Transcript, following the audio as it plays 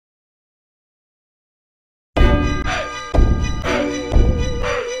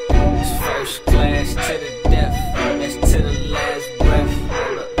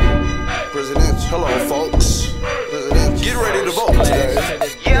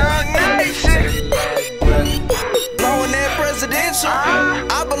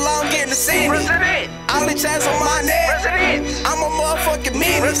chance on my neck. I'm a motherfucking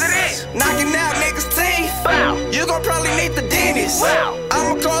menace. Knocking out niggas' teeth. You gon' probably need the dentist.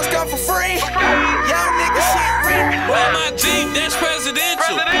 I'm a cross gun for free. Y'all niggas shit rich. Well, my Jeep, that's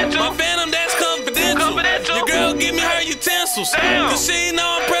presidential. My Phantom, that's confidential. Your girl give me her utensils. Cause she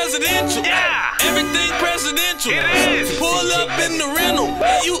know I'm presidential. Everything presidential. Pull up in the rental.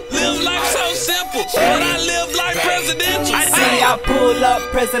 You live life so simple, but I live life presidential. See, I pull up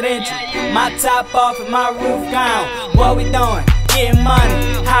presidential. My top off and my roof gone. What we doing? Getting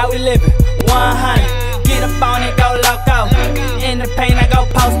money. How we living? 100. Get up on it, go loco. In the paint, I go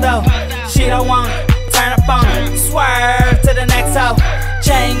posto. She don't want it. Turn up on it. Swerve to the next hoe.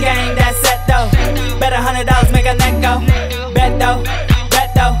 Chain gang, that's set though. Bet $100 make a neck go. Bet though.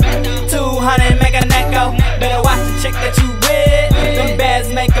 200 make a neck go. Better watch the chick that you with. Them bags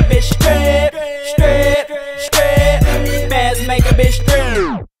make a bitch strip. Bags make a bitch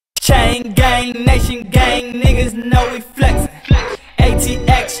strip. Chain gang, nation gang, niggas know we flexin'.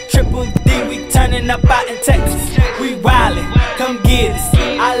 ATX, triple D, we turning up out in Texas. We wildin', come get us.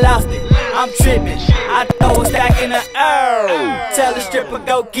 I lost it, I'm trippin'. I throw a stack in the air. Tell the stripper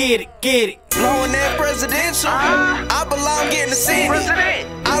go get it. Blowing that presidential. I belong getting the city.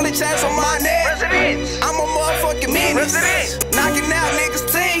 Only chance on my neck. I'm a motherfucking menace. Knocking out niggas'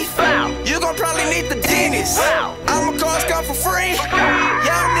 teeth. You gon' probably need the dentist. I'm a cross gun for free.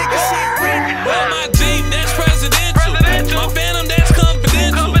 Y'all niggas shit rich. Well, my Jeep, that's presidential. My Phantom, that's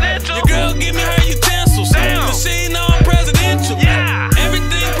confidential. Your girl give me her utensils. Cause she know I'm presidential.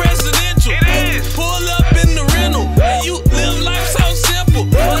 Everything presidential. Pull up in the rental. You live life so simple,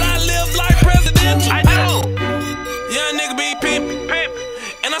 but I live life presidential. Young nigga be pimpin',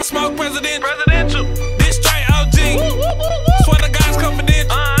 and I smoke presidential. This straight OG. Swear to God's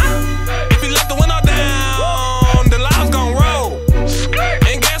confidential. If you let the window down, the law's gon' roll.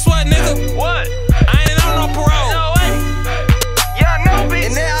 And guess what, nigga? What? I ain't on no parole. No way. Yeah, I know, bitch.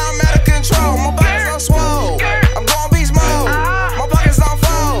 And now I'm out of control. My pockets on swole. I'm going beast mode. My pockets on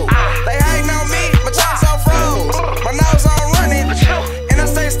fold. They hating on me. My chops on froze. My nose on running. And I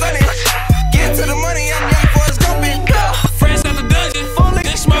stay stunning. Get to the money. I'm young for it's gumping. Fresh out the dungeon.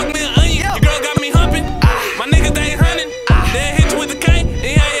 Just smoke me an onion. Your girl got me humping. My niggas, they ain't hunting. They'll hit you with the K.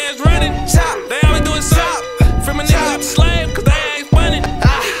 They ain't ass running. They always doing something. From a nigga with the slave, cause they ain't funny.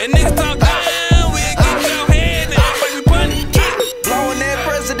 And niggas talk down, we'll get your head. They act like we punny. Blowing that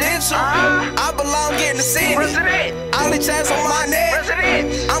presidential. I belong getting the city. Only chance on my neck.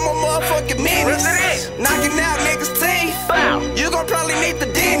 I'm a motherfucking menace. Knocking out niggas' teeth. You gon' probably need the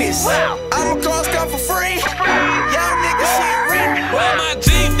dentist. I'm a cross gun for free. Y'all niggas shit rich. Well, my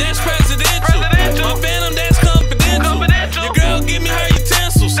Jeep, that's presidential. My Phantom, that's confidential. Your girl give me her utensils. Cause she know I'm presidential. Everything presidential. Pull up in the rental. You live life so simple, but I live life presidential. I'm a cross gun for free. Y'all niggas shit rich. My Phantom, that's confidential. Your girl give me her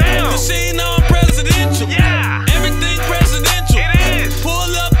utensils. Cause she know I'm presidential. Everything presidential.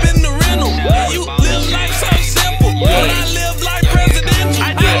 Pull up in the rental. You live life so simple, but I live life presidential.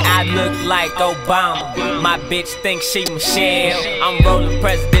 Yeah, I look like Obama. My bitch thinks she Michelle. I'm rolling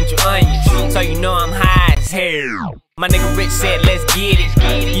presidential onions, so you know I'm high as hell. My nigga Rich said, let's get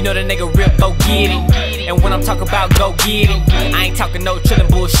it. You know the nigga Rip, go get it. And when I'm talking about go get it, I ain't talking no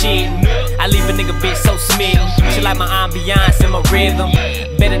trillin' bullshit. I leave a nigga bitch so smitten. She like my ambiance and my rhythm.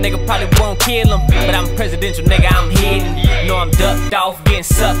 Bet a nigga probably won't kill him, but I'm presidential, nigga, I'm hidden. Know I'm ducked off, getting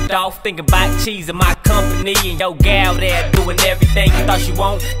sucked off, thinking about cheese in my company. And yo gal there doing everything you thought she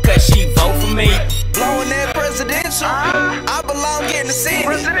won't, cause she vote for me. Blowing that presidential. I belong getting the city.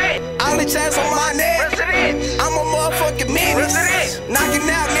 Only chance on my neck. I'm a motherfucking menace. Knocking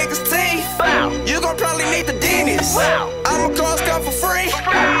out niggas' teeth. You gon' probably need the dentist. I'm a cross gun for free.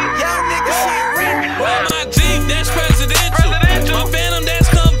 Y'all niggas shit rich. Well, my Jeep, that's presidential.